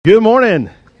Good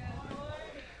morning.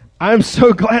 I'm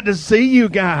so glad to see you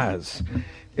guys.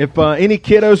 If any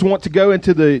kiddos want to go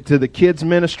into the kids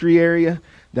ministry area,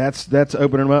 that's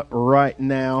opening up right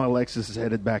now. Alexis is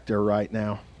headed back there right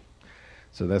now,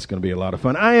 so that's going to be a lot of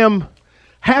fun. I am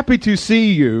happy to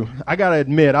see you. I got to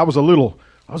admit, I was a little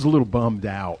bummed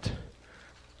out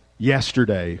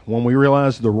yesterday when we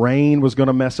realized the rain was going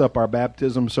to mess up our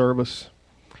baptism service.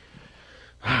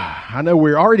 I know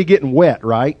we're already getting wet,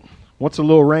 right? What's a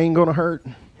little rain going to hurt?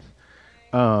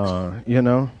 But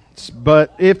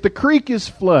if the creek is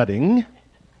flooding,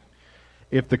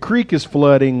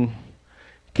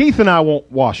 Keith and I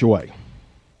won't wash away.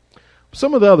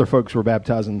 Some of the other folks we're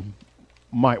baptizing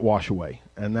might wash away,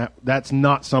 and that's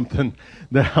not something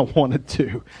that I want to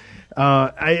do.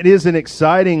 It is an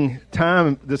exciting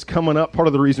time that's coming up. Part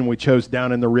of the reason we chose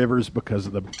down in the rivers because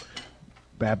of the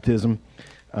baptism.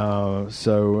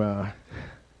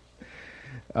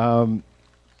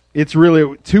 It's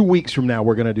really 2 weeks from now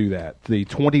we're going to do that. The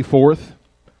 24th,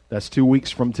 that's 2 weeks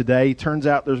from today. Turns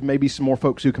out there's maybe some more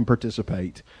folks who can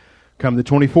participate come the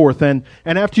 24th. And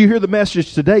after you hear the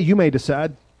message today, you may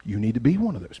decide you need to be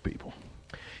one of those people.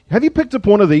 Have you picked up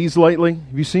one of these lately?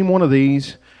 Have you seen one of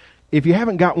these? If you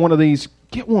haven't got one of these,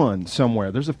 get one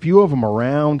somewhere. There's a few of them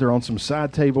around. They're on some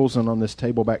side tables and on this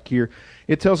table back here.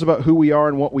 It tells about who we are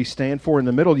and what we stand for. In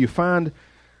the middle, you find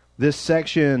this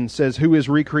section says, Who is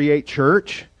Recreate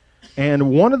Church?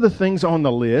 And one of the things on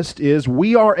the list is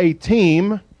we are a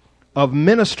team of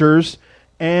ministers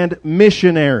and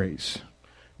missionaries.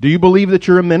 Do you believe that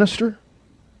you're a minister?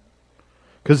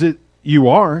 Because you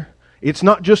are. It's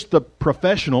not just the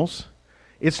professionals.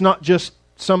 It's not just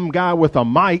some guy with a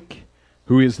mic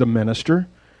who is the minister.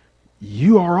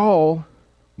 You are all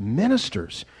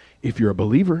ministers. If you're a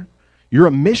believer, you're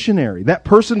a missionary. That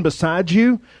person beside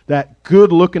you, that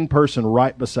good-looking person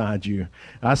right beside you.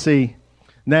 I see.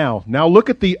 Now look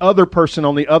at the other person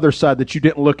on the other side that you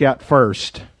didn't look at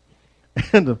first.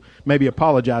 And maybe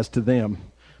apologize to them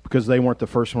because they weren't the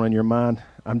first one in your mind.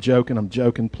 I'm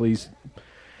joking, please.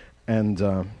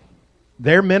 And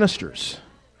they're ministers.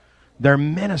 They're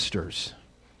ministers.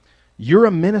 You're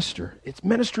a minister.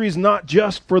 Ministry is not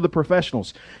just for the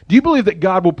professionals. Do you believe that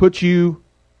God will put you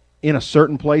in a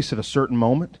certain place at a certain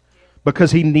moment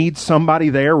because He needs somebody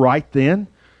there right then?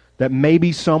 That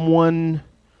maybe someone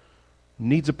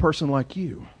needs a person like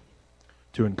you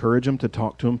to encourage them, to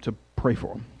talk to them, to pray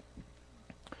for them.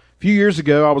 A few years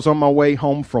ago, I was on my way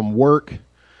home from work,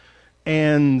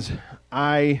 and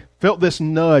I felt this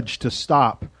nudge to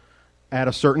stop at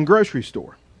a certain grocery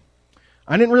store.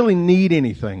 I didn't really need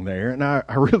anything there, and I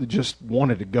really just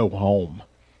wanted to go home.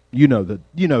 You know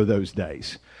those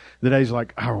days. The days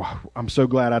like, oh, I'm so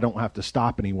glad I don't have to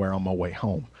stop anywhere on my way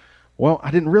home. Well, I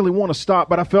didn't really want to stop,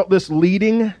 but I felt this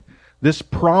leading, this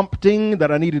prompting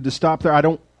that I needed to stop there. I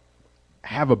don't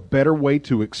have a better way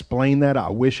to explain that. I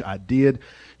wish I did.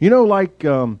 You know, like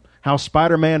how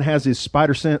Spider-Man has his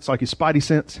spider sense, like his spidey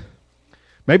sense?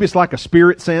 Maybe it's like a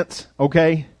spirit sense,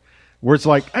 okay? Where it's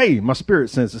like, hey, my spirit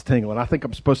sense is tingling. I think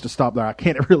I'm supposed to stop there. I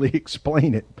can't really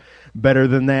explain it better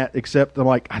than that, except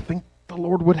I think the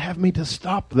Lord would have me to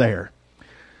stop there.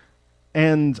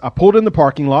 And I pulled in the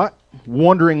parking lot,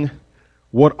 wondering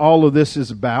what all of this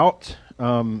is about.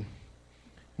 Got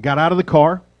out of the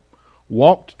car,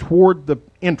 walked toward the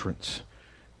entrance,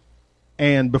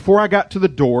 and before I got to the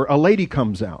door, a lady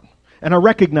comes out, and I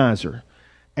recognize her,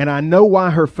 and I know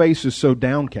why her face is so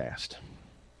downcast,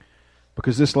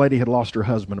 because this lady had lost her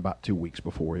husband about 2 weeks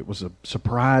before. It was a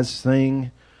surprise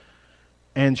thing,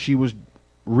 and she was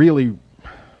really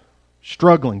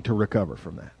struggling to recover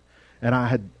from that, and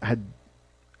I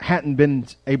hadn't been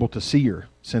able to see her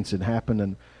since it happened,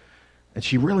 and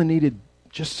she really needed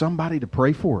just somebody to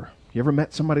pray for her. You ever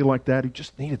met somebody like that who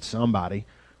just needed somebody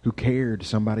who cared,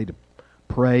 somebody to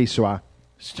pray? So I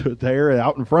stood there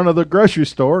out in front of the grocery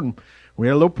store, and we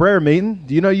had a little prayer meeting.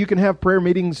 Do you know you can have prayer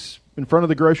meetings in front of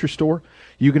the grocery store?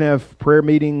 You can have prayer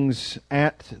meetings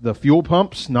at the fuel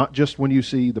pumps, not just when you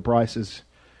see the prices,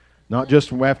 not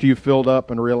just after you've filled up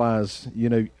and realize,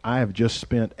 I have just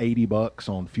spent $80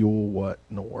 on fuel. What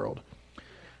in the world?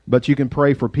 But you can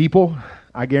pray for people.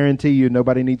 I guarantee you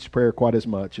nobody needs prayer quite as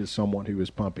much as someone who is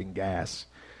pumping gas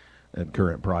at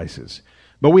current prices.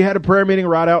 But we had a prayer meeting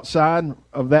right outside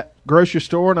of that grocery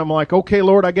store, and I'm like, okay,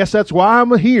 Lord, I guess that's why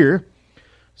I'm here.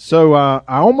 So I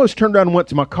almost turned around and went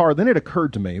to my car. Then it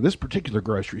occurred to me, this particular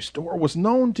grocery store was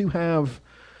known to have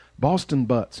Boston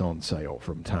butts on sale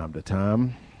from time to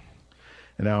time.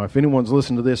 And now, if anyone's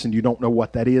listening to this and you don't know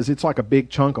what that is, it's like a big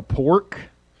chunk of pork.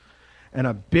 And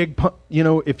a big,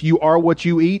 if you are what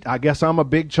you eat, I guess I'm a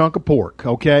big chunk of pork,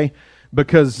 okay?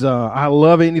 because I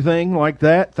love anything like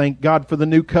that. Thank God for the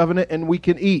new covenant, and we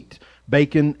can eat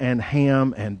bacon and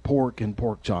ham and pork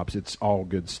chops. It's all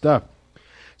good stuff.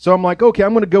 So I'm like, okay,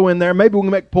 I'm going to go in there. Maybe we can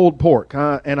make pulled pork.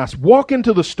 And I walk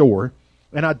into the store,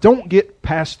 and I don't get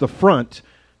past the front,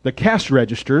 the cash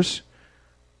registers,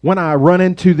 when I run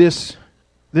into this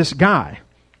guy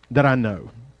that I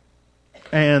know.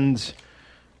 And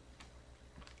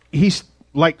he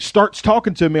starts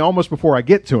talking to me almost before I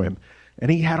get to him. And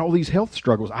he had all these health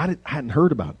struggles. I hadn't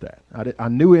heard about that. I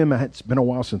knew him. It's been a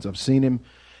while since I've seen him.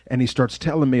 And he starts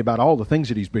telling me about all the things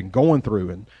that he's been going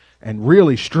through and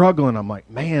really struggling. I'm like,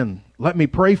 man, let me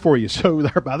pray for you. So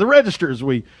there by the registers,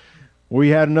 we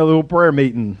had another little prayer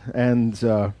meeting. And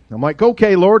I'm like,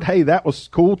 okay, Lord, hey, that was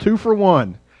cool. 2 for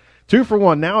 1. 2 for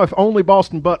 1. Now if only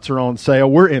Boston Butts are on sale,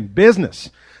 we're in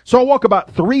business. So I walk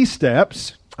about 3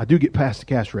 steps. I do get past the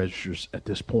cash registers at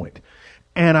this point.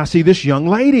 And I see this young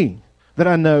lady that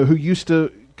I know who used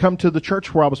to come to the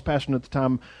church where I was pastoring at the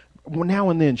time. Well, now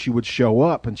and then she would show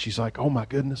up, and she's like, oh, my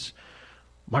goodness,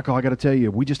 Michael, I got to tell you,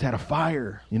 we just had a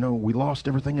fire. You know, we lost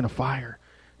everything in a fire.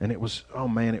 And it was, oh,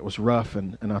 man, it was rough.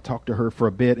 And I talked to her for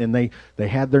a bit, and they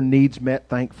had their needs met,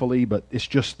 thankfully, but it's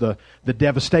just the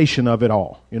devastation of it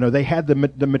all. You know, they had the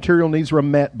material needs were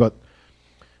met, but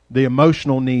the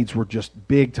emotional needs were just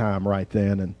big time right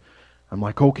then. And I'm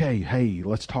like, okay, hey,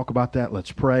 let's talk about that.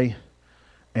 Let's pray.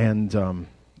 And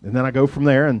then I go from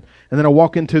there, and then I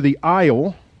walk into the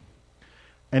aisle,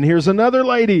 and here's another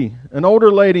lady, an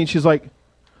older lady, and she's like,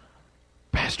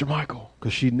 Pastor Michael,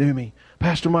 because she knew me,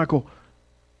 Pastor Michael,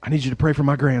 I need you to pray for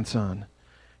my grandson.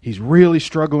 He's really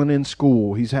struggling in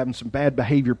school. He's having some bad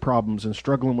behavior problems and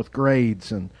struggling with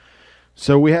grades. And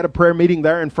so we had a prayer meeting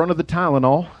there in front of the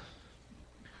Tylenol.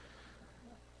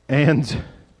 And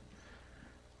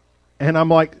I'm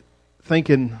like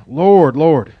thinking,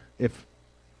 Lord,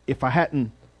 if I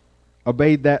hadn't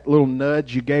obeyed that little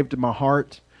nudge you gave to my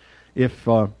heart, if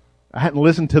I hadn't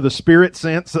listened to the spirit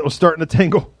sense that was starting to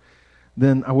tingle,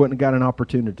 then I wouldn't have got an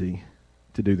opportunity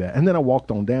to do that. And then I walked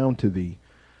on down to the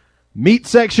meat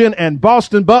section, and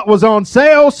Boston Butt was on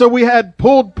sale, so we had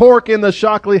pulled pork in the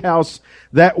Shockley house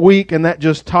that week, and that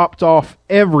just topped off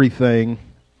everything.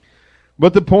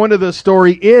 But the point of the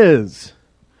story is,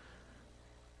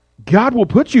 God will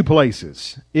put you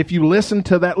places if you listen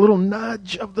to that little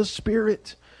nudge of the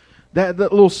Spirit. That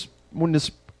little, when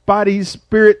the Spidey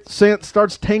spirit sense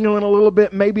starts tingling a little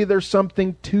bit, maybe there's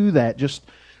something to that. Just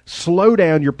slow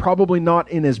down. You're probably not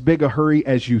in as big a hurry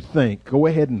as you think. Go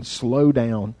ahead and slow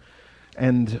down.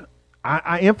 And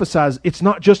I emphasize, it's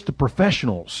not just the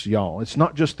professionals, y'all. It's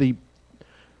not just the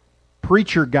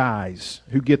preacher guys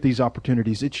who get these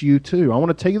opportunities. It's you too. I want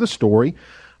to tell you the story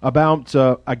about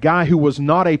a guy who was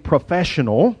not a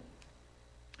professional.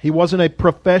 He wasn't a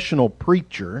professional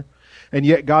preacher, and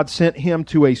yet God sent him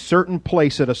to a certain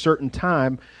place at a certain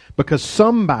time because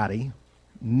somebody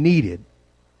needed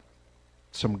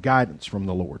some guidance from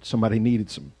the Lord. Somebody needed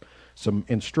some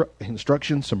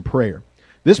instruction, some prayer.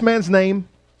 This man's name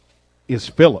is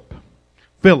Philip.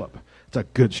 Philip. It's a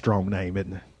good, strong name,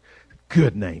 isn't it?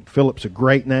 Good name. Philip's a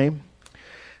great name.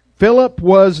 Philip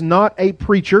was not a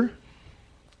preacher.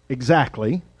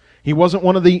 Exactly. He wasn't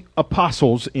one of the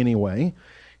apostles anyway.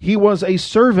 He was a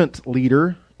servant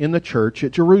leader in the church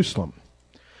at Jerusalem.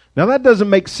 Now that doesn't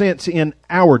make sense in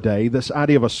our day, this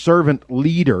idea of a servant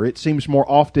leader. It seems more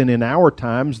often in our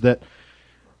times that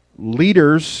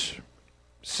leaders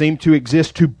seem to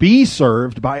exist to be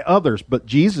served by others. But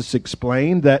Jesus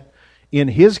explained that in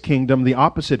His kingdom the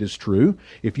opposite is true.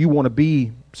 If you want to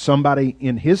be somebody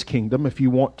in His kingdom, if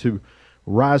you want to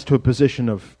rise to a position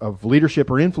of leadership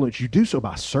or influence, you do so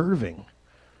by serving.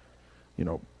 You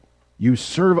know, you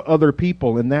serve other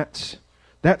people, and that's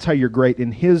how you're great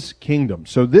in His kingdom.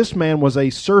 So this man was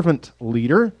a servant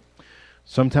leader.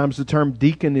 Sometimes the term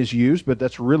deacon is used, but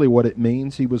that's really what it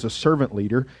means. He was a servant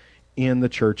leader in the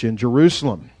church in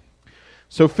Jerusalem.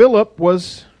 So Philip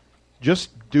was just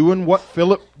doing what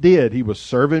Philip did. He was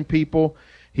serving people.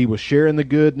 He was sharing the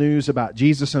good news about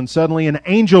Jesus, and suddenly an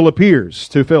angel appears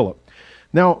to Philip.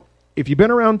 Now, if you've been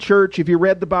around church, if you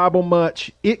read the Bible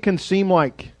much, it can seem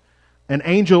like an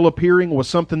angel appearing was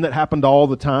something that happened all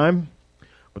the time,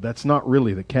 but that's not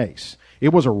really the case. It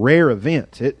was a rare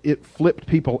event. It flipped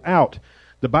people out.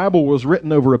 The Bible was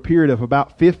written over a period of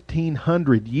about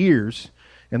 1,500 years,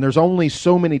 and there's only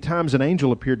so many times an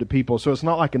angel appeared to people, so it's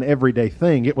not like an everyday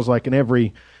thing. It was like an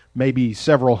every maybe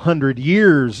several hundred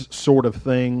years sort of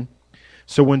thing.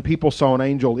 So when people saw an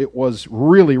angel, it was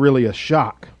really, really a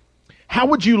shock. How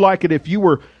would you like it if you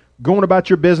were going about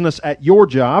your business at your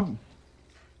job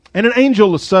and an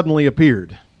angel suddenly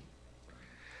appeared?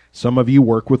 Some of you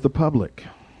work with the public.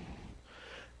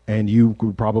 And you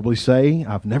would probably say,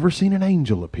 I've never seen an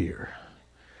angel appear,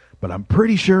 but I'm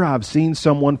pretty sure I've seen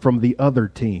someone from the other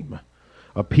team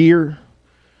appear,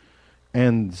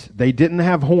 and they didn't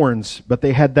have horns, but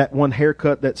they had that one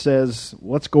haircut that says,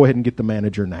 let's go ahead and get the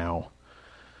manager now,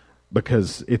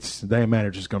 because the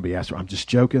manager's going to be asked for. I'm just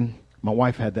joking. My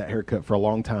wife had that haircut for a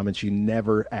long time, and she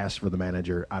never asked for the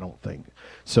manager, I don't think.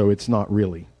 So it's not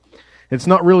really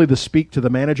the speak to the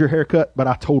manager haircut, but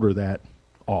I told her that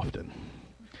often.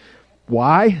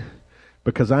 Why?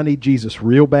 Because I need Jesus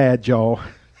real bad, y'all.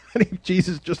 I need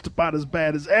Jesus just about as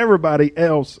bad as everybody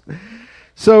else.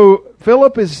 So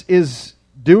Philip is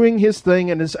doing his thing,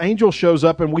 and his angel shows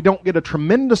up, and we don't get a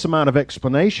tremendous amount of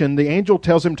explanation. The angel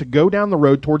tells him to go down the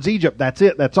road towards Egypt. That's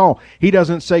it. That's all. He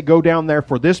doesn't say go down there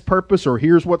for this purpose, or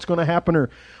here's what's going to happen,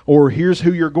 or here's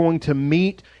who you're going to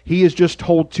meet. He is just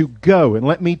told to go. And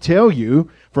let me tell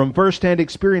you, from firsthand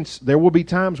experience, there will be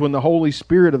times when the Holy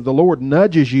Spirit of the Lord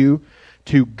nudges you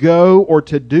to go or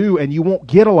to do, and you won't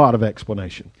get a lot of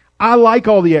explanation. I like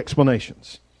all the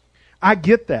explanations. I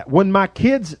get that. When my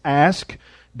kids ask,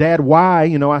 Dad, why?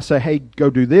 I say, hey, go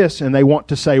do this, and they want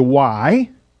to say why.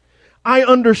 I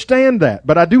understand that,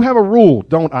 but I do have a rule,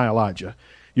 don't I, Elijah?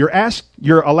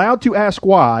 You're allowed to ask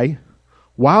why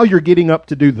while you're getting up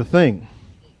to do the thing.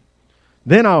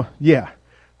 Then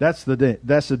that's the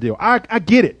deal. I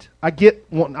get it. I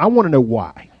want to know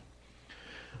why.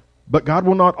 But God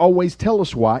will not always tell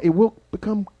us why. It will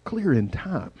become clear in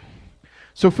time.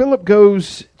 So Philip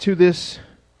goes to this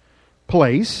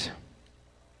place,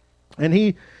 and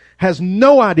he has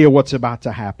no idea what's about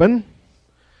to happen.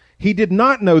 He did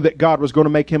not know that God was going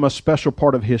to make him a special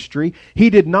part of history. He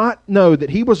did not know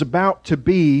that he was about to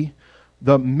be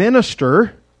the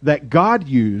minister that God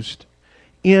used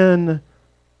in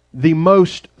the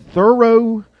most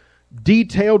thorough,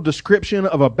 detailed description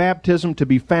of a baptism to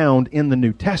be found in the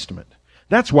New Testament.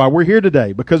 That's why we're here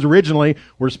today, because originally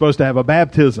we're supposed to have a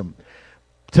baptism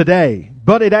today.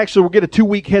 But it actually will get a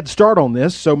 2-week head start on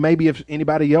this, so maybe if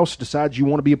anybody else decides you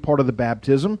want to be a part of the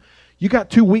baptism, you got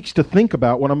 2 weeks to think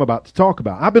about what I'm about to talk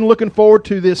about. I've been looking forward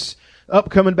to this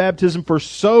upcoming baptism for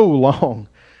so long,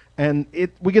 and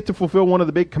we get to fulfill one of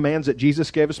the big commands that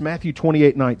Jesus gave us, Matthew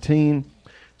 28:19.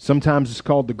 Sometimes it's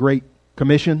called the Great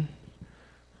Commission.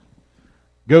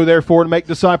 Go therefore and make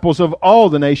disciples of all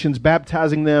the nations,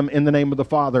 baptizing them in the name of the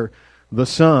Father, the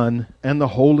Son, and the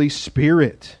Holy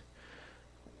Spirit.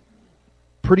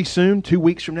 Pretty soon, 2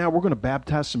 weeks from now, we're going to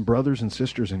baptize some brothers and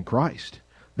sisters in Christ.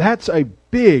 That's a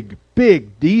big,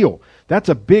 big deal. That's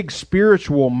a big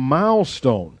spiritual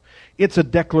milestone. It's a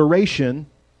declaration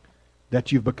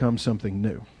that you've become something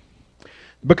new.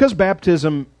 Because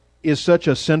baptism is such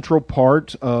a central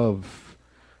part of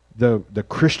the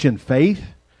Christian faith,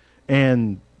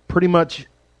 and pretty much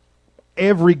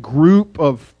every group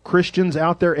of Christians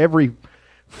out there, every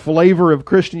flavor of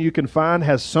Christian you can find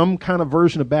has some kind of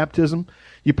version of baptism.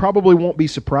 You probably won't be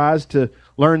surprised to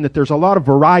learn that there's a lot of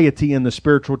variety in the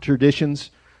spiritual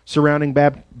traditions surrounding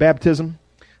baptism.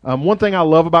 One thing I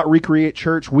love about Recreate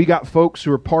Church, we got folks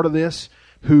who are part of this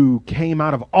who came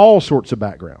out of all sorts of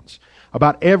backgrounds,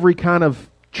 about every kind of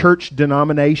church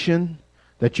denomination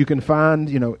that you can find,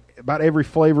 about every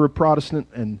flavor of Protestant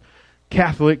and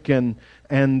Catholic and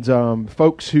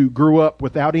folks who grew up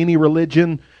without any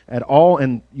religion at all.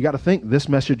 And you got to think, this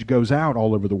message goes out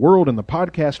all over the world. In the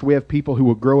podcast, we have people who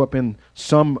will grow up in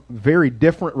some very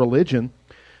different religion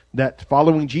that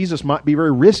following Jesus might be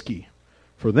very risky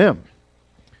for them.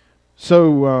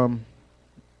 So,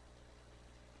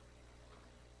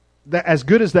 that, as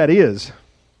good as that is,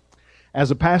 as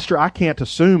a pastor, I can't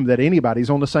assume that anybody's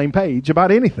on the same page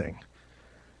about anything.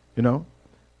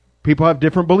 People have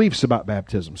different beliefs about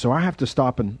baptism. So I have to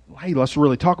stop and, hey, let's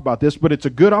really talk about this. But it's a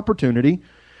good opportunity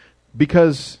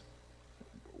because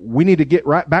we need to get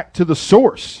right back to the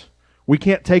source. We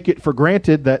can't take it for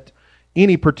granted that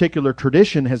any particular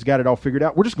tradition has got it all figured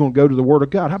out. We're just going to go to the Word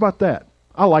of God. How about that?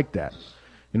 I like that.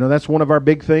 That's one of our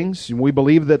big things. And we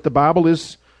believe that the Bible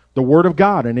is the Word of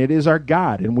God, and it is our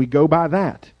guide, and we go by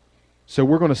that. So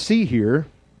we're going to see here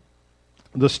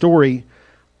the story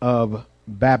of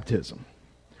baptism.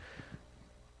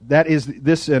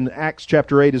 This in Acts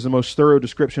chapter 8 is the most thorough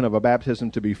description of a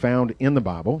baptism to be found in the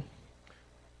Bible.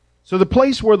 So the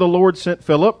place where the Lord sent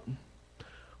Philip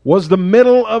was the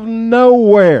middle of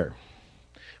nowhere.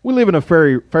 We live in a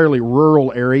fairly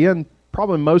rural area, and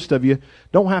probably most of you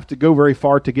don't have to go very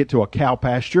far to get to a cow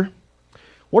pasture.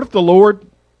 What if the Lord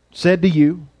said to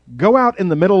you, go out in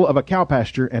the middle of a cow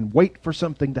pasture and wait for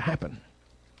something to happen?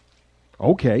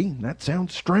 Okay, that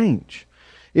sounds strange.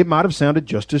 It might have sounded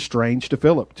just as strange to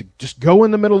Philip to just go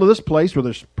in the middle of this place where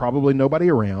there's probably nobody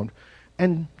around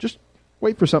and just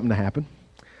Wait for something to happen.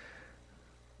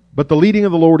 But the leading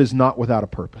of the Lord is not without a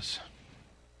purpose.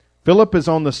 Philip is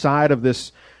on the side of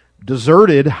this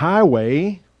deserted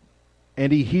highway,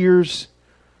 and he hears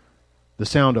the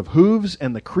sound of hooves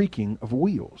and the creaking of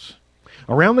wheels.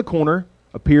 Around the corner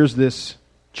appears this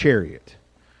chariot.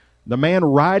 The man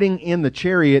riding in the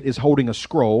chariot is holding a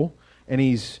scroll, and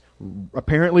he's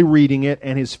apparently reading it,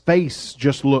 and his face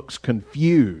just looks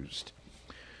confused.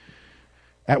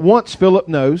 At once, Philip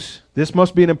knows this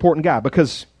must be an important guy,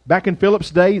 because back in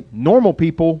Philip's day, normal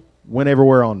people went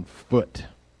everywhere on foot.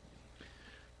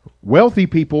 Wealthy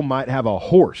people might have a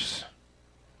horse,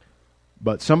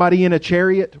 but somebody in a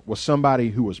chariot was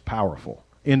somebody who was powerful,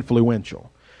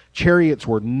 influential. Chariots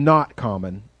were not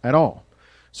common at all.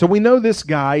 So we know this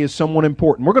guy is someone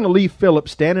important. We're going to leave Philip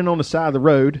standing on the side of the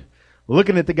road,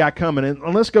 looking at the guy coming, and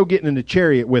let's go get in the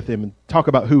chariot with him and talk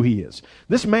about who he is.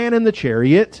 This man in the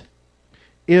chariot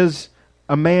is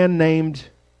a man named,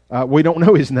 we don't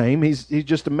know his name, he's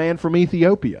just a man from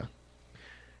Ethiopia.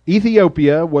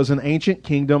 Ethiopia was an ancient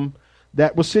kingdom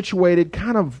that was situated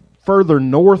kind of further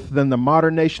north than the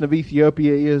modern nation of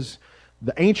Ethiopia is.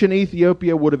 The ancient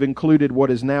Ethiopia would have included what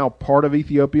is now part of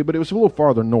Ethiopia, but it was a little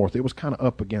farther north. It was kind of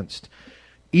up against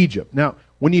Egypt. Now,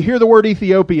 when you hear the word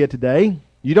Ethiopia today,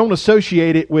 you don't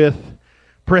associate it with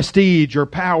prestige or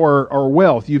power or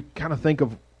wealth. You kind of think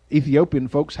of Ethiopian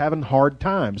folks having hard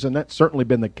times, and that's certainly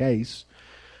been the case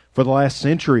for the last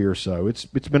century or so. It's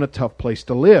been a tough place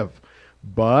to live.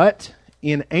 But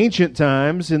in ancient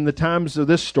times, in the times of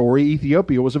this story,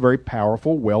 Ethiopia was a very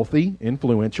powerful, wealthy,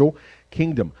 influential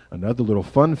kingdom. Another little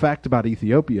fun fact about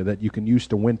Ethiopia that you can use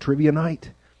to win trivia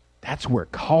night, that's where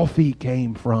coffee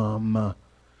came from.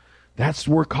 That's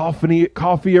where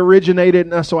coffee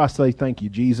originated. And so I say thank you,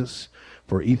 Jesus,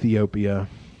 for Ethiopia.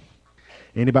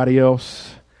 Anybody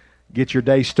else? Get your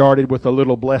day started with a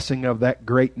little blessing of that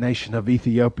great nation of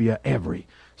Ethiopia every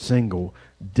single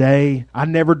day. I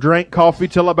never drank coffee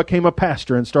till I became a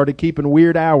pastor and started keeping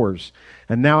weird hours.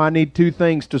 And now I need two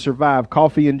things to survive,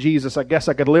 coffee and Jesus. I guess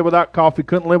I could live without coffee,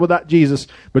 couldn't live without Jesus,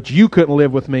 but you couldn't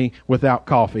live with me without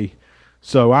coffee.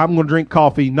 So I'm going to drink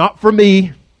coffee, not for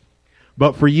me,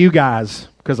 but for you guys,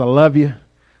 because I love you,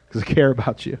 because I care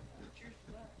about you.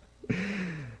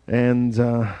 And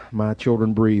my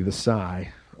children breathe a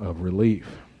sigh of relief.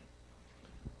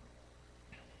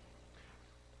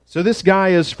 So this guy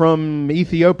is from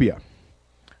Ethiopia.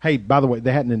 Hey, by the way,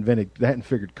 they hadn't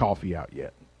figured coffee out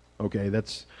yet. Okay,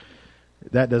 that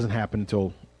doesn't happen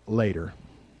until later.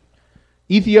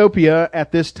 Ethiopia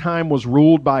at this time was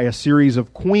ruled by a series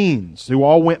of queens who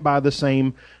all went by the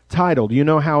same title. Do you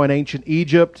know how in ancient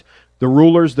Egypt, the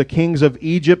rulers, the kings of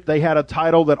Egypt, they had a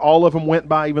title that all of them went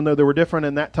by even though they were different,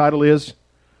 and that title is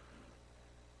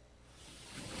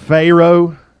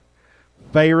Pharaoh.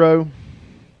 Pharaoh.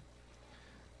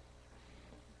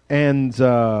 And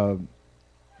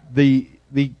the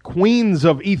queens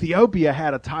of Ethiopia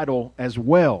had a title as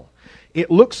well. It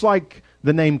looks like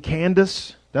the name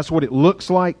Candace. That's what it looks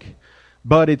like.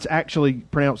 But it's actually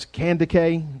pronounced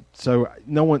Candace. So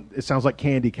it sounds like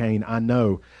candy cane. I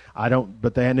know.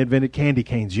 But they hadn't invented candy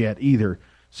canes yet either.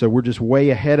 So we're just way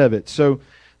ahead of it. So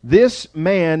this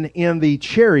man in the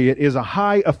chariot is a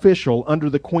high official under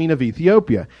the Queen of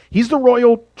Ethiopia. He's the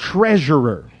royal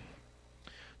treasurer.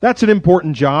 That's an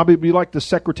important job. It'd be like the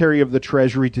Secretary of the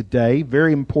Treasury today.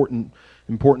 Very important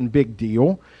big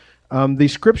deal. The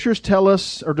scriptures tell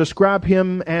us or describe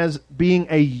him as being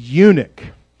a eunuch.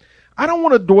 I don't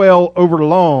want to dwell over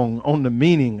long on the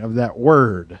meaning of that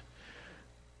word.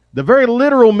 The very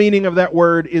literal meaning of that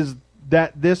word is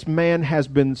that this man has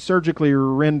been surgically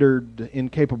rendered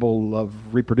incapable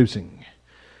of reproducing.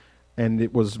 And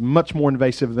it was much more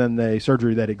invasive than the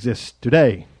surgery that exists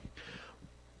today.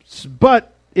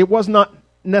 But it was not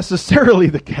necessarily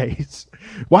the case.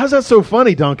 Why is that so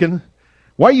funny, Duncan?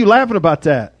 Why are you laughing about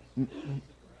that?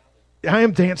 I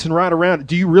am dancing right around it.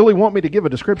 Do you really want me to give a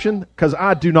description? Because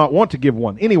I do not want to give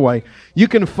one. Anyway, you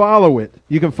can follow it.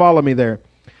 You can follow me there.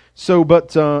 So,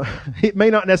 but it may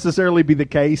not necessarily be the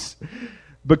case,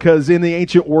 because in the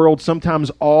ancient world,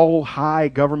 sometimes all high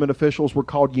government officials were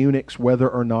called eunuchs, whether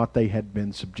or not they had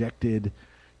been subjected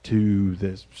to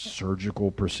this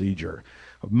surgical procedure.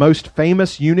 Most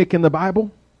famous eunuch in the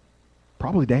Bible?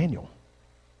 Probably Daniel.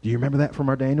 Do you remember that from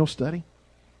our Daniel study?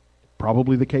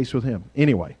 Probably the case with him.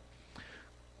 Anyway,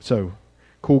 so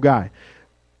cool guy.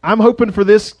 I'm hoping for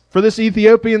this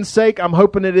Ethiopian's sake, I'm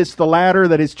hoping that it's the latter,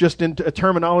 that it's just in a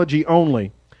terminology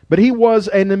only. But he was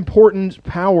an important,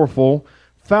 powerful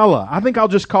fella. I think I'll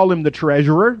just call him the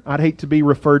treasurer. I'd hate to be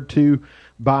referred to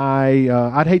by,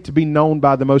 I'd hate to be known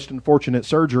by the most unfortunate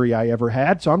surgery I ever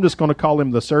had, so I'm just going to call him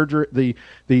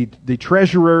the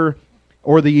treasurer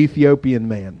or the Ethiopian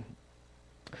man.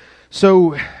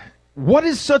 So, what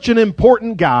is such an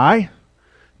important guy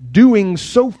doing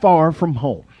so far from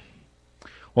home?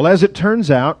 Well, as it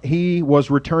turns out, he was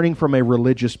returning from a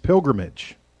religious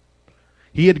pilgrimage.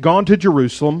 He had gone to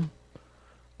Jerusalem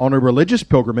on a religious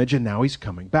pilgrimage, and now he's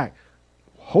coming back.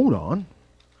 Hold on.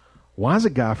 Why is a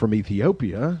guy from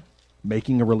Ethiopia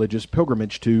making a religious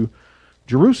pilgrimage to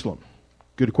Jerusalem?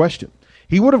 Good question.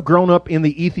 He would have grown up in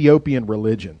the Ethiopian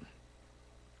religion.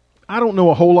 I don't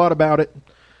know a whole lot about it,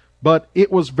 but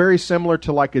it was very similar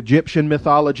to like Egyptian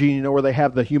mythology, you know, where they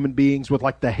have the human beings with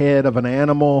like the head of an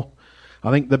animal.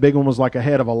 I think the big one was like a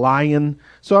head of a lion.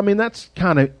 So, I mean, that's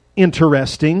kind of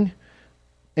interesting.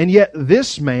 And yet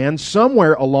this man,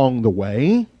 somewhere along the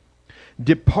way,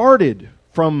 departed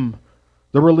from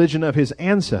the religion of his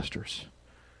ancestors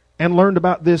and learned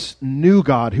about this new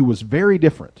God who was very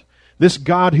different. This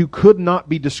God who could not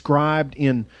be described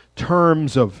in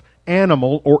terms of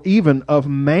animal or even of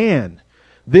man.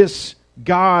 This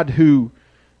God who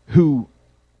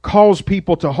calls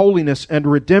people to holiness and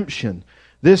redemption.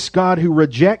 This God who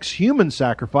rejects human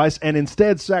sacrifice and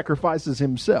instead sacrifices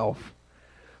himself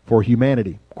for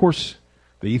humanity. Of course,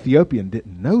 the Ethiopian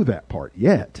didn't know that part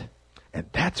yet. And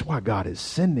that's why God is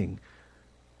sending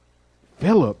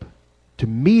Philip to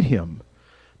meet him,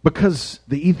 because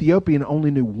the Ethiopian only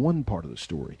knew one part of the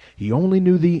story. He only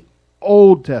knew the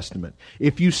Old Testament.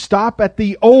 If you stop at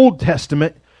the Old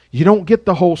Testament, you don't get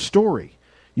the whole story.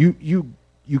 You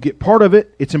get part of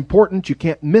it. It's important. You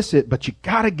can't miss it, but you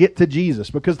got to get to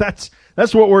Jesus, because that's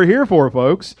what we're here for,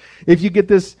 folks. If you get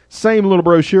this same little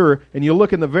brochure and you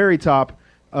look in the very top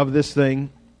of this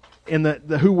thing, in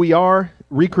the who we are,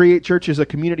 Recreate Church is a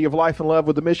community of life and love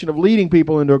with the mission of leading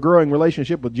people into a growing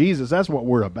relationship with Jesus. That's what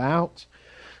we're about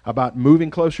moving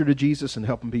closer to Jesus and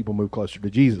helping people move closer to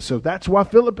Jesus. So that's why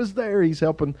Philip is there. He's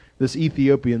helping this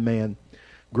Ethiopian man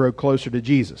grow closer to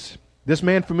Jesus. This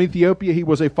man from Ethiopia, he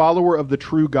was a follower of the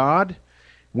true God.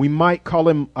 We might call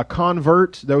him a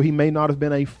convert, though he may not have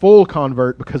been a full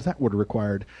convert, because that would have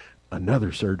required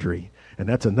another surgery. And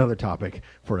that's another topic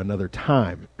for another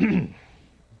time.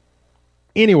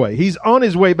 Anyway, he's on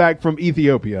his way back from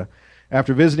Ethiopia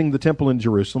after visiting the temple in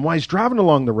Jerusalem. While he's driving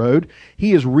along the road,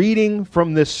 he is reading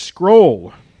from this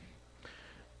scroll,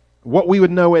 what we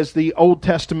would know as the Old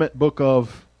Testament book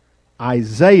of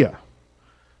Isaiah.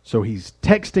 So he's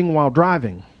texting while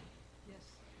driving.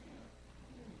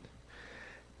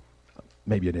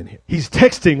 Maybe you didn't hear. He's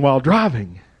texting while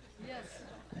driving.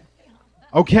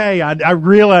 Okay, I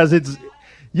realize it's,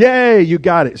 yay, you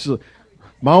got it. So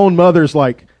my own mother's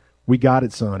like, we got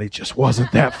it, son. It just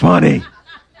wasn't that funny.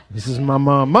 This is my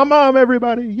mom. My mom,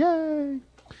 everybody. Yay.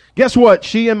 Guess what?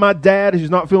 She and my dad,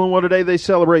 who's not feeling well today, they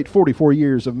celebrate 44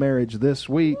 years of marriage this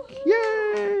week.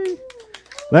 Yay.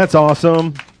 That's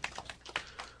awesome.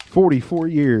 44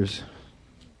 years.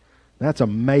 That's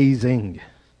amazing.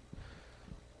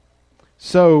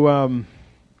 So,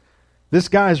 this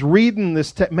guy's reading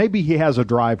this. Maybe he has a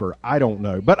driver. I don't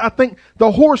know. But I think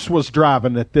the horse was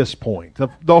driving at this point.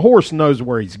 The horse knows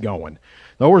where he's going.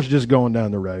 The horse is just going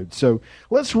down the road. So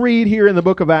let's read here in the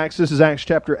book of Acts. This is Acts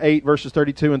chapter 8, verses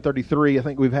 32 and 33. I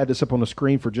think we've had this up on the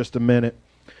screen for just a minute.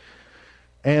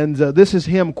 And this is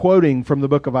him quoting from the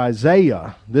book of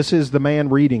Isaiah. This is the man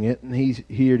reading it. And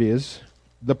here it is.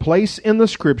 The place in the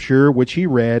scripture which he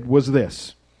read was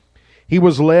this. He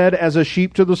was led as a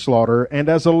sheep to the slaughter, and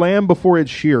as a lamb before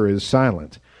its shearer is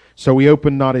silent. So he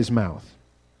opened not his mouth.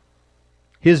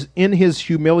 In his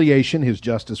humiliation, his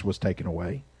justice was taken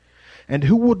away. And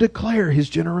who will declare his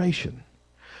generation?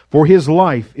 For his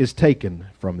life is taken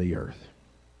from the earth.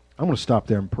 I'm going to stop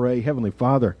there and pray. Heavenly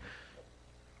Father,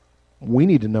 we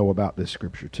need to know about this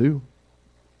scripture too.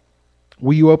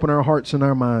 Will you open our hearts and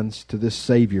our minds to this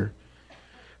Savior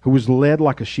who was led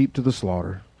like a sheep to the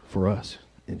slaughter for us?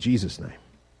 In Jesus' name,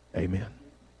 amen.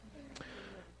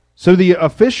 So the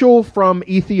official from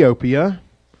Ethiopia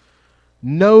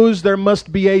knows there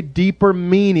must be a deeper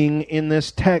meaning in this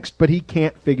text, but he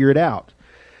can't figure it out.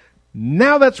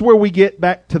 Now that's where we get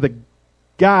back to the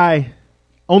guy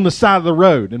on the side of the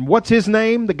road. And what's his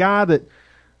name? The guy that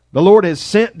the Lord has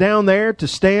sent down there to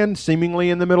stand seemingly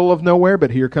in the middle of nowhere,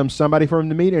 but here comes somebody for him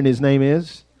to meet, and his name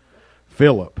is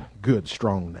Philip. Good,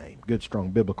 strong name. Good,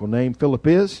 strong biblical name. Philip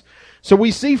is. So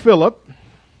we see Philip,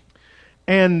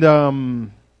 and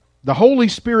the Holy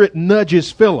Spirit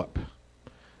nudges Philip.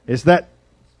 It's that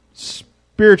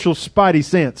spiritual spidey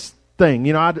sense thing.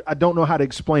 You know, I don't know how to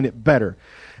explain it better.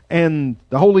 And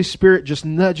the Holy Spirit just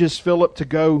nudges Philip to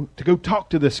go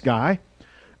talk to this guy.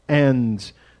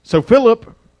 And so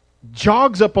Philip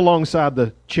jogs up alongside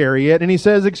the chariot and he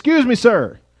says, "Excuse me,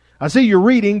 sir. I see you're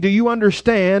reading. Do you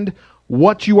understand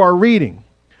what you are reading?"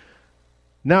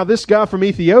 Now, this guy from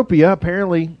Ethiopia,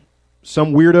 apparently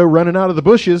some weirdo running out of the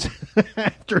bushes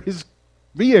after his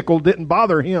vehicle didn't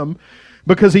bother him,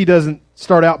 because he doesn't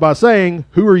start out by saying,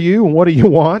 "Who are you and what do you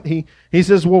want?" He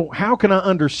says, "Well, how can I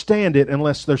understand it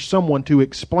unless there's someone to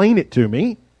explain it to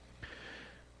me?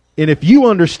 And if you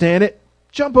understand it,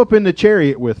 jump up in the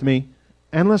chariot with me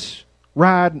and let's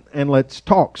ride and let's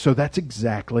talk." So that's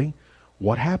exactly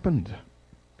what happened.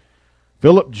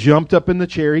 Philip jumped up in the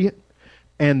chariot,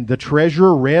 and the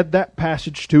treasurer read that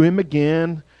passage to him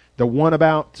again, the one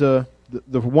about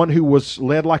the one who was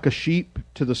led like a sheep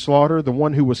to the slaughter, the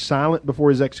one who was silent before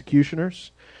his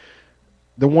executioners,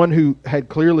 the one who had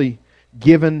clearly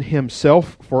given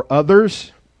himself for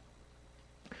others.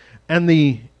 And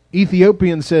the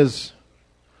Ethiopian says,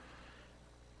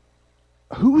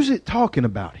 "Who's it talking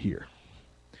about here?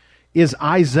 Is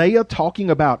Isaiah talking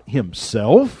about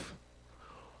himself?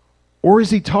 Or is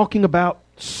he talking about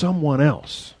someone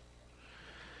else?"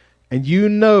 And you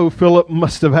know Philip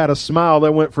must have had a smile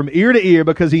that went from ear to ear,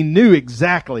 because he knew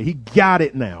exactly. He got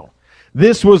it now.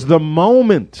 This was the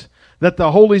moment that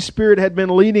the Holy Spirit had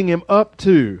been leading him up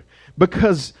to,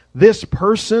 because this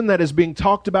person that is being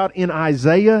talked about in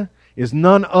Isaiah is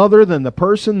none other than the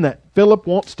person that Philip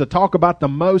wants to talk about the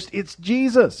most. It's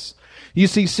Jesus. You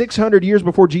see, 600 years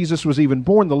before Jesus was even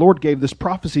born, the Lord gave this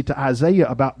prophecy to Isaiah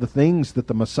about the things that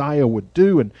the Messiah would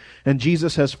do, and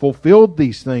Jesus has fulfilled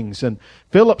these things. And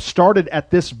Philip started at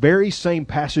this very same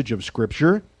passage of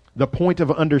Scripture, the point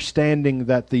of understanding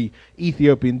that the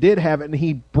Ethiopian did have, and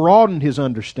he broadened his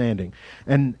understanding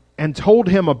and told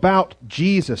him about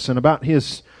Jesus and about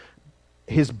his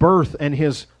birth and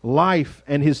his life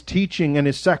and his teaching and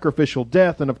his sacrificial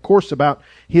death, and of course about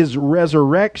his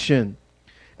resurrection,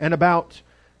 and about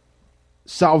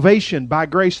salvation by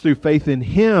grace through faith in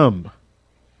him.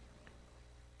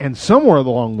 And somewhere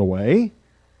along the way,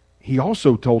 he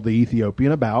also told the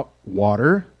Ethiopian about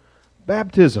water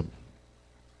baptism.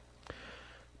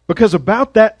 Because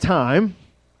about that time,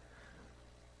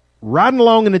 riding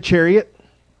along in the chariot,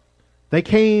 they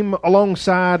came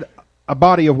alongside a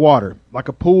body of water, like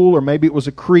a pool, or maybe it was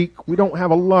a creek. We don't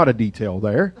have a lot of detail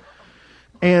there.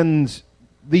 And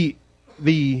the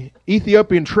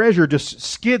Ethiopian treasurer just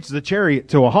skids the chariot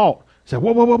to a halt. Said,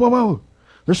 "Whoa, whoa, whoa, whoa, whoa.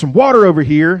 There's some water over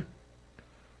here.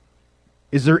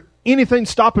 Is there anything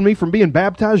stopping me from being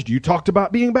baptized? You talked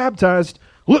about being baptized.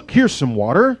 Look, here's some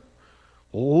water.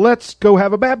 Let's go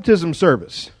have a baptism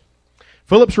service."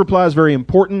 Philip's reply is very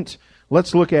important.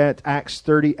 Let's look at Acts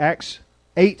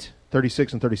 8,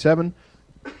 36 and 37.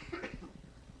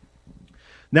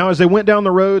 "Now as they went down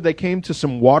the road, they came to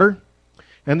some water.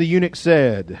 And the eunuch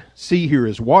said, 'See, here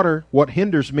is water. What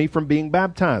hinders me from being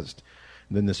baptized?'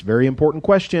 And then this very important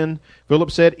question, Philip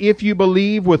said, 'If you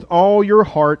believe with all your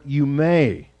heart, you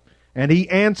may.' And he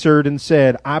answered and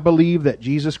said, 'I believe that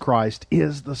Jesus Christ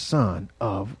is the Son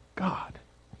of God.'"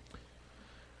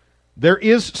 There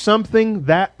is something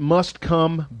that must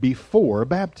come before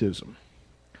baptism.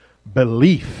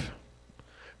 Belief.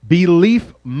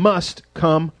 Belief must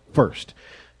come first.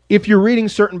 If you're reading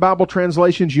certain Bible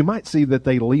translations, you might see that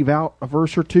they leave out a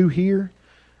verse or two here.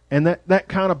 And that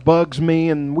kind of bugs me,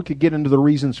 and we could get into the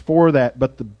reasons for that.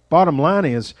 But the bottom line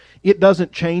is, it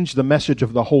doesn't change the message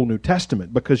of the whole New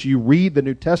Testament, because you read the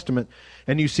New Testament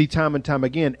and you see time and time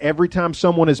again, every time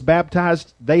someone is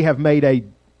baptized, they have made a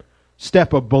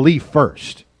step of belief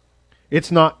first.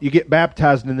 It's not you get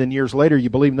baptized and then years later you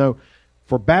believe. No,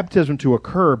 for baptism to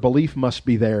occur, belief must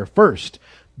be there first.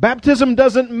 Baptism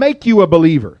doesn't make you a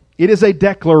believer. It is a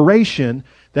declaration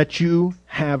that you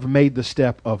have made the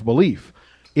step of belief.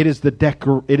 It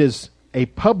is a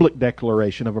public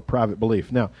declaration of a private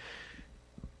belief. Now,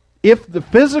 if the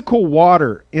physical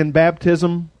water in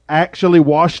baptism actually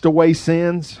washed away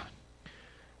sins,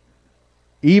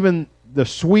 even the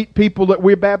sweet people that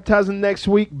we're baptizing next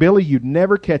week, Billy, you'd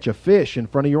never catch a fish in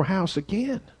front of your house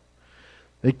again.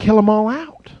 They'd kill them all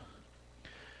out.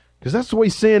 Because that's the way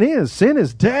sin is. Sin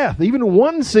is death. Even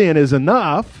one sin is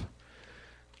enough.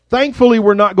 Thankfully,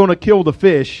 we're not going to kill the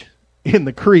fish in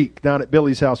the creek down at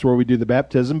Billy's house where we do the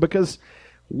baptism, because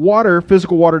water,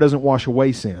 physical water, doesn't wash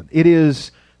away sin. It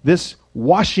is this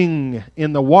washing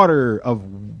in the water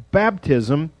of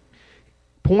baptism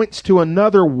points to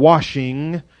another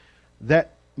washing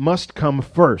that must come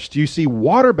first. You see,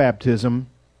 water baptism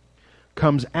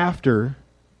comes after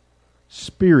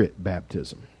Spirit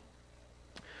baptism.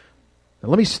 Now,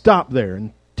 let me stop there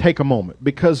and take a moment,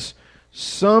 because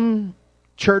some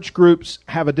church groups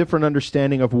have a different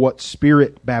understanding of what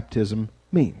Spirit baptism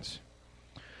means.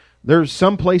 There's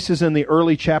some places in the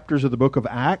early chapters of the book of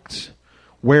Acts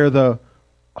where the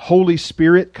Holy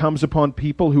Spirit comes upon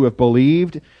people who have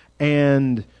believed,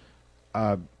 and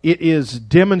it is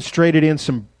demonstrated in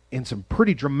some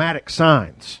pretty dramatic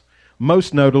signs.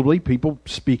 Most notably, people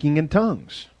speaking in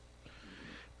tongues.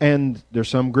 And there's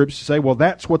some groups that say, well,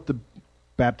 that's what the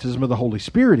baptism of the Holy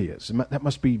Spirit is. That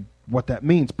must be what that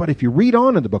means. But if you read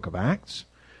on in the book of Acts,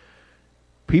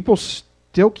 people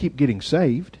still keep getting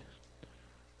saved,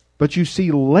 but you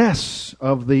see less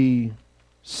of the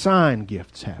sign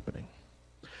gifts happening.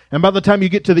 And by the time you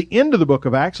get to the end of the book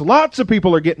of Acts, lots of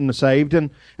people are getting saved,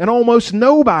 and almost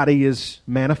nobody is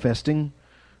manifesting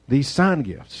these sign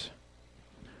gifts.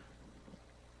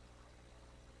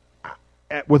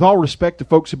 With all respect to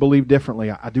folks who believe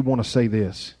differently, I do want to say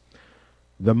this.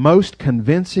 The most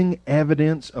convincing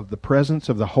evidence of the presence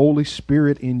of the Holy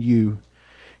Spirit in you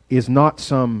is not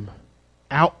some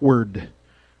outward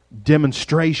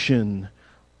demonstration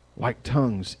like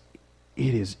tongues.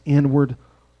 It is inward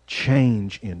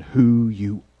change in who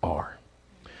you are.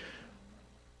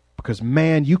 Because,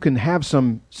 man, you can have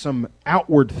some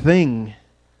outward thing,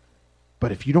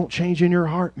 but if you don't change in your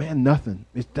heart, man, nothing.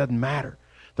 It doesn't matter.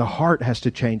 The heart has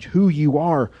to change. Who you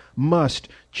are must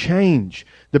change.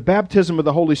 The baptism of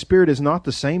the Holy Spirit is not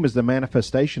the same as the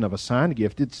manifestation of a sign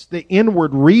gift. It's the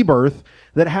inward rebirth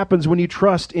that happens when you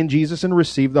trust in Jesus and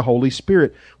receive the Holy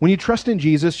Spirit. When you trust in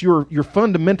Jesus, you're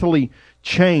fundamentally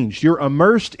changed. You're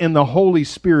immersed in the Holy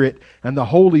Spirit, and the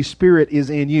Holy Spirit is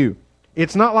in you.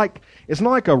 It's not like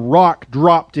a rock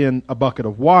dropped in a bucket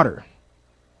of water.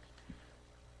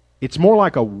 It's more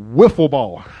like a wiffle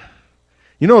ball.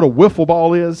 You know what a wiffle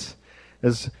ball is?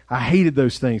 I hated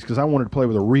those things because I wanted to play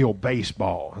with a real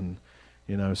baseball. And,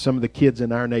 you know, some of the kids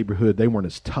in our neighborhood, they weren't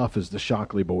as tough as the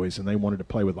Shockley boys, and they wanted to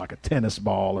play with like a tennis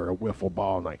ball or a wiffle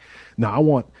ball. And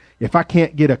no, if I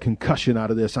can't get a concussion out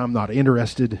of this, I'm not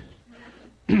interested.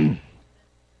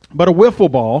 But a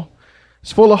wiffle ball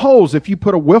is full of holes. If you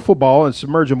put a wiffle ball and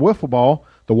submerge a wiffle ball,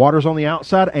 the water's on the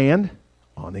outside and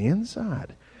on the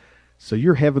inside. So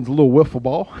you're heaven's little wiffle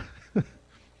ball.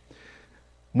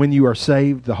 When you are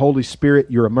saved, the Holy Spirit,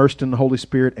 you're immersed in the Holy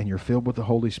Spirit and you're filled with the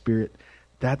Holy Spirit.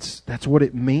 That's what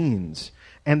it means.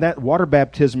 And that water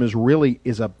baptism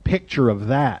is a picture of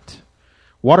that.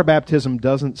 Water baptism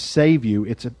doesn't save you.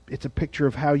 It's a picture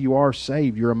of how you are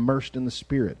saved. You're immersed in the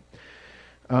Spirit.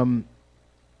 The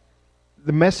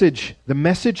message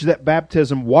that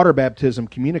water baptism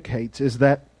communicates is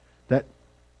that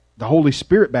the Holy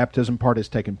Spirit baptism part has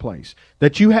taken place.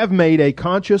 That you have made a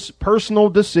conscious, personal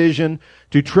decision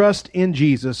to trust in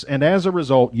Jesus, and as a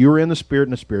result, you're in the Spirit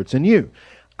and the Spirit's in you.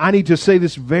 I need to say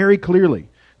this very clearly,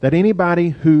 that anybody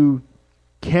who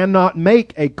cannot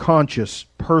make a conscious,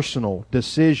 personal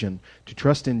decision to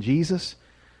trust in Jesus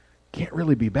can't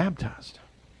really be baptized.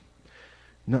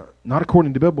 No, not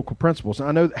according to biblical principles.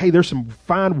 I know, hey, there's some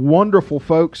fine, wonderful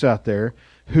folks out there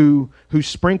who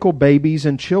sprinkle babies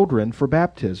and children for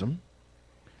baptism.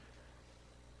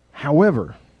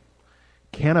 However,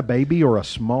 can a baby or a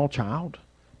small child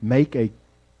make a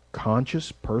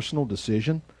conscious, personal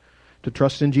decision to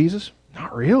trust in Jesus?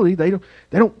 Not really. They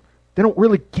don't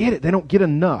really get it. They don't get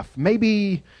enough.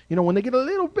 Maybe, when they get a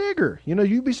little bigger,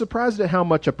 you'd be surprised at how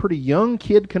much a pretty young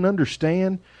kid can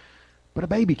understand, but a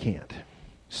baby can't.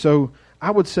 So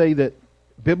I would say that,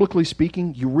 biblically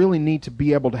speaking, you really need to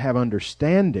be able to have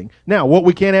understanding. Now, what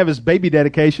we can't have is baby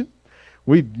dedication.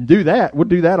 We do that. We'll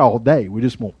do that all day. We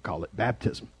just won't call it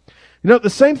baptism. The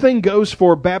same thing goes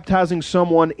for baptizing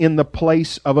someone in the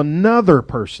place of another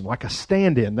person, like a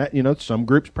stand-in. That, some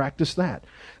groups practice that,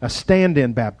 a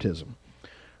stand-in baptism.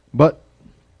 But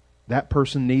that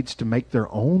person needs to make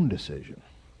their own decision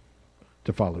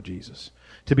to follow Jesus.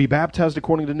 To be baptized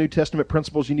according to New Testament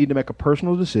principles, you need to make a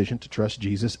personal decision to trust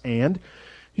Jesus, and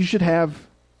you should have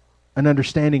an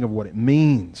understanding of what it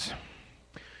means.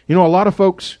 A lot of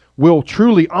folks will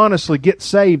truly, honestly get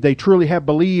saved. They truly have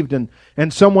believed, and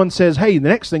someone says, hey, the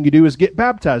next thing you do is get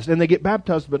baptized. And they get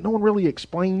baptized, but no one really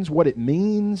explains what it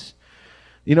means.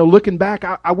 Looking back,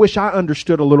 I wish I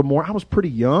understood a little more. I was pretty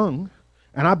young,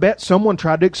 and I bet someone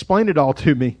tried to explain it all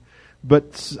to me.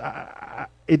 But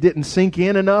it didn't sink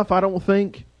in enough, I don't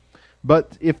think.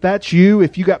 But if that's you,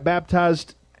 if you got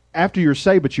baptized after you're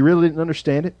saved, but you really didn't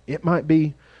understand it, it might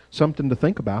be something to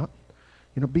think about.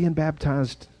 Being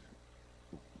baptized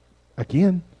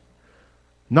again,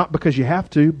 not because you have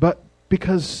to, but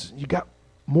because you got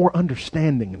more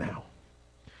understanding now.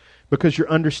 Because your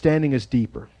understanding is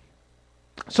deeper.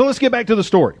 So let's get back to the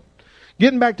story.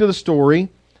 Getting back to the story,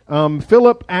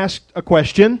 Philip asked the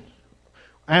question,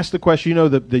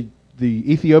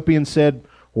 the Ethiopian said,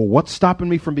 well, what's stopping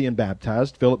me from being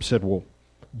baptized? Philip said, well,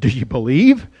 do you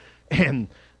believe? And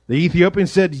the Ethiopian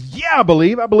said, yeah, I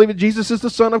believe. I believe that Jesus is the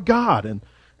Son of God.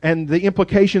 And the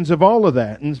implications of all of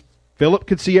that. And Philip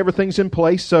could see everything's in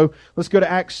place. So let's go to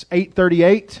Acts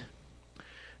 8:38.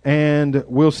 And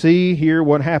we'll see here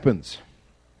what happens.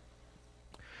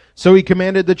 So he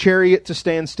commanded the chariot to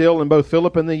stand still, and both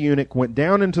Philip and the eunuch went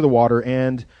down into the water,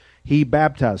 and he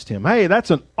baptized him. Hey, that's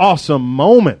an awesome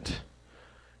moment.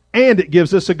 And it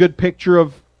gives us a good picture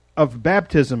of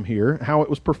baptism here, how it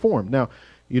was performed. Now,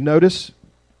 you notice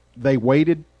they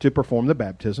waited to perform the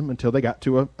baptism until they got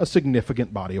to a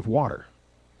significant body of water.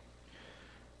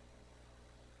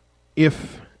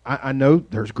 I know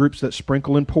there's groups that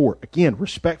sprinkle and pour. Again,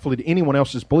 respectfully to anyone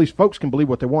else's beliefs, folks can believe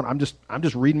what they want. I'm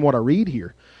just reading what I read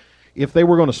here. If they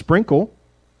were going to sprinkle,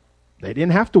 they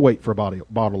didn't have to wait for a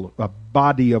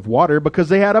body of water because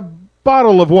they had a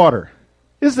bottle of water.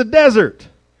 It's the desert.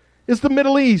 It's the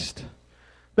Middle East.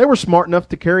 They were smart enough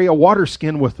to carry a water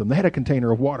skin with them. They had a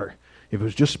container of water. If it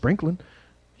was just sprinkling,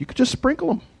 you could just sprinkle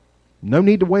them. No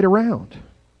need to wait around.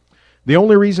 The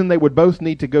only reason they would both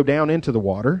need to go down into the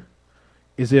water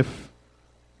is if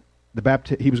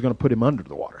he was going to put him under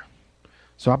the water.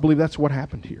 So I believe that's what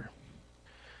happened here.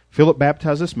 Philip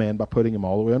baptized this man by putting him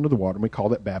all the way under the water, and we call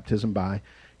that baptism by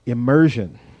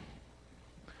immersion.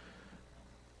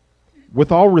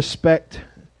 With all respect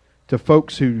to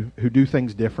folks who do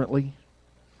things differently,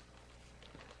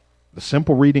 the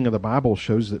simple reading of the Bible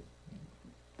shows that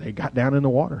they got down in the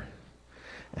water,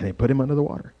 and they put him under the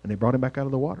water, and they brought him back out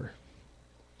of the water.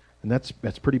 And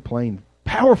that's pretty plain.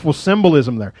 Powerful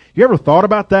symbolism there. You ever thought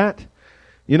about that?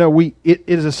 You know, it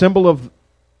is a symbol of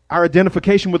our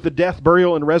identification with the death,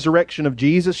 burial, and resurrection of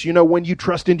Jesus. You know, when you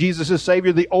trust in Jesus as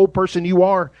Savior, the old person you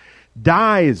are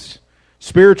dies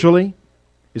spiritually,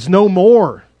 is no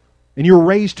more, and you're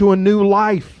raised to a new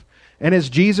life. And as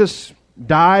Jesus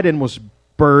died and was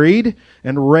buried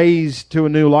and raised to a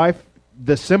new life,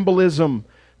 the symbolism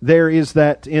there is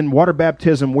that in water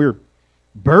baptism, we're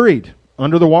buried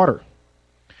under the water,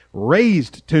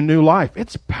 raised to new life.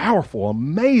 It's a powerful,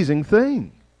 amazing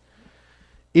thing.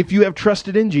 If you have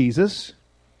trusted in Jesus,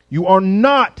 you are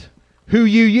not who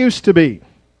you used to be.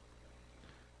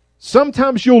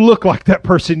 Sometimes you'll look like that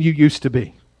person you used to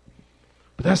be,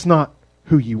 but that's not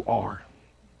who you are.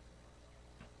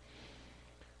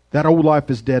 That old life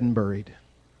is dead and buried.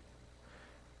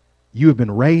 You have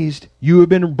been raised, you have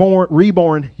been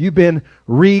reborn, you've been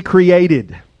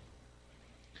recreated.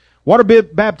 Water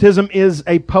baptism is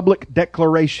a public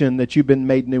declaration that you've been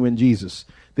made new in Jesus.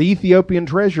 The Ethiopian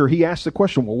treasurer, he asked the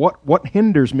question, well, what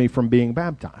hinders me from being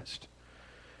baptized?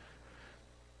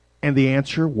 And the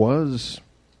answer was,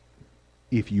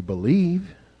 if you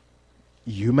believe,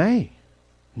 you may.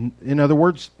 In other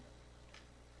words,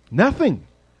 nothing.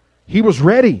 He was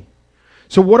ready.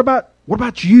 So what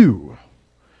about you?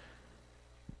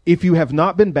 If you have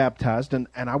not been baptized, and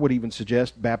I would even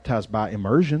suggest baptized by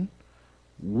immersion,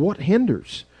 what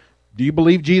hinders? Do you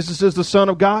believe Jesus is the Son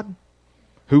of God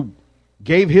who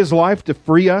gave His life to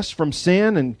free us from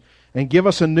sin and give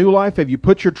us a new life? Have you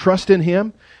put your trust in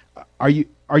Him? Are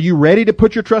you ready to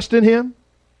put your trust in Him?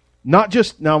 Not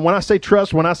just, now when I say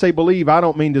trust, when I say believe, I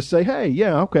don't mean to say, hey,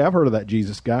 yeah, okay, I've heard of that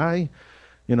Jesus guy.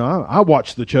 You know, I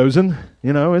watched The Chosen.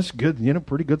 You know, it's good,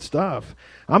 pretty good stuff.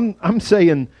 I'm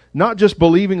saying not just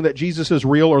believing that Jesus is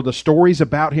real or the stories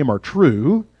about Him are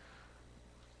true,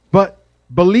 but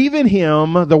believe in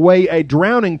Him the way a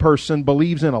drowning person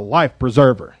believes in a life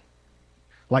preserver.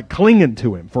 Like clinging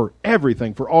to Him for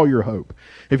everything, for all your hope.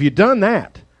 If you've done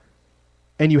that,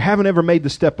 and you haven't ever made the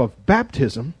step of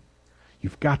baptism,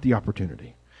 you've got the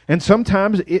opportunity. And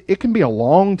sometimes it can be a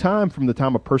long time from the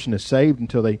time a person is saved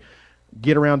until they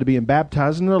get around to being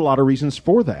baptized, and there are a lot of reasons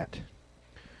for that.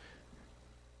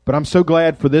 But I'm so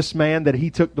glad for this man that he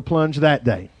took the plunge that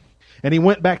day. And he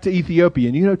went back to Ethiopia.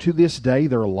 And to this day,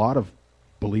 there are a lot of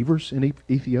believers in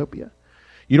Ethiopia.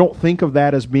 You don't think of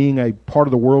that as being a part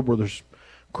of the world where there's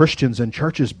Christians and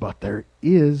churches, but there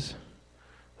is.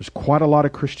 There's quite a lot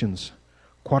of Christians,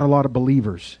 quite a lot of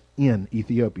believers in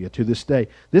Ethiopia to this day.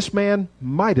 This man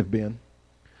might have been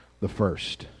the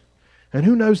first. And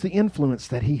who knows the influence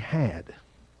that he had?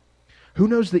 Who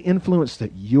knows the influence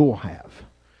that you'll have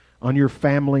on your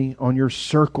family, on your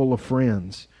circle of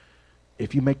friends,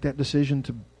 if you make that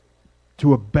decision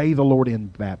to obey the Lord in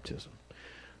baptism?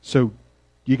 So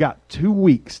you got 2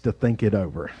 weeks to think it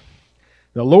over.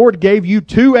 The Lord gave you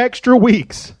 2 extra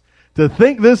weeks to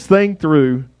think this thing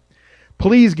through.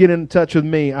 please get in touch with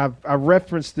me. I've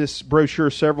referenced this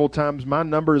brochure several times. My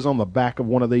number is on the back of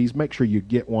one of these. Make sure you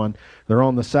get one. They're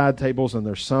on the side tables, and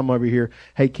there's some over here.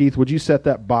 Hey, Keith, would you set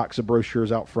that box of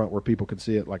brochures out front where people can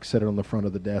see it? Like, set it on the front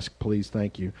of the desk, please.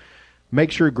 Thank you.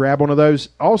 Make sure you grab one of those.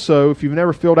 Also, if you've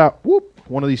never filled out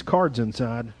one of these cards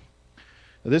inside,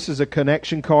 this is a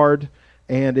connection card.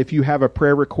 And if you have a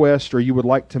prayer request or you would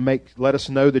like to let us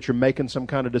know that you're making some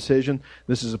kind of decision,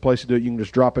 this is a place to do it. You can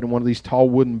just drop it in one of these tall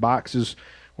wooden boxes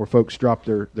where folks drop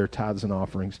their tithes and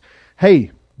offerings.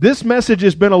 Hey, this message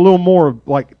has been a little more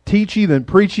like teachy than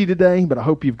preachy today, but I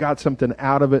hope you've got something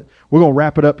out of it. We're going to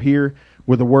wrap it up here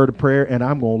with a word of prayer, and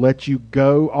I'm going to let you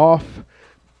go off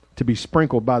to be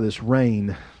sprinkled by this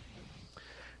rain.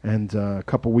 And a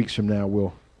couple weeks from now,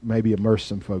 we'll maybe immerse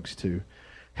some folks too.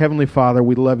 Heavenly Father,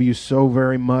 we love you so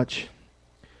very much.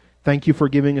 Thank you for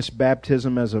giving us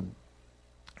baptism as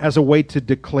a way to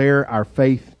declare our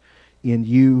faith in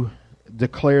you,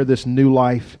 declare this new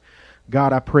life.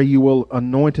 God, I pray you will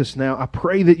anoint us now. I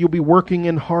pray that you'll be working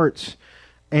in hearts.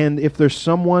 And if there's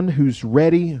someone who's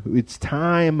ready, it's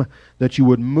time that you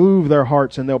would move their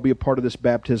hearts and they'll be a part of this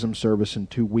baptism service in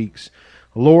 2 weeks.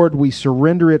 Lord, we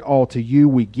surrender it all to you.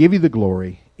 We give you the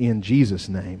glory in Jesus'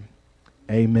 name.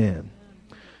 Amen.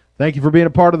 Thank you for being a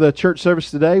part of the church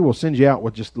service today. We'll send you out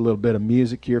with just a little bit of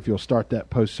music here if you'll start that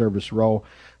post-service roll.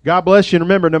 God bless you. And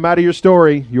remember, no matter your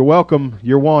story, you're welcome,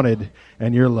 you're wanted,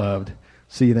 and you're loved.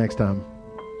 See you next time.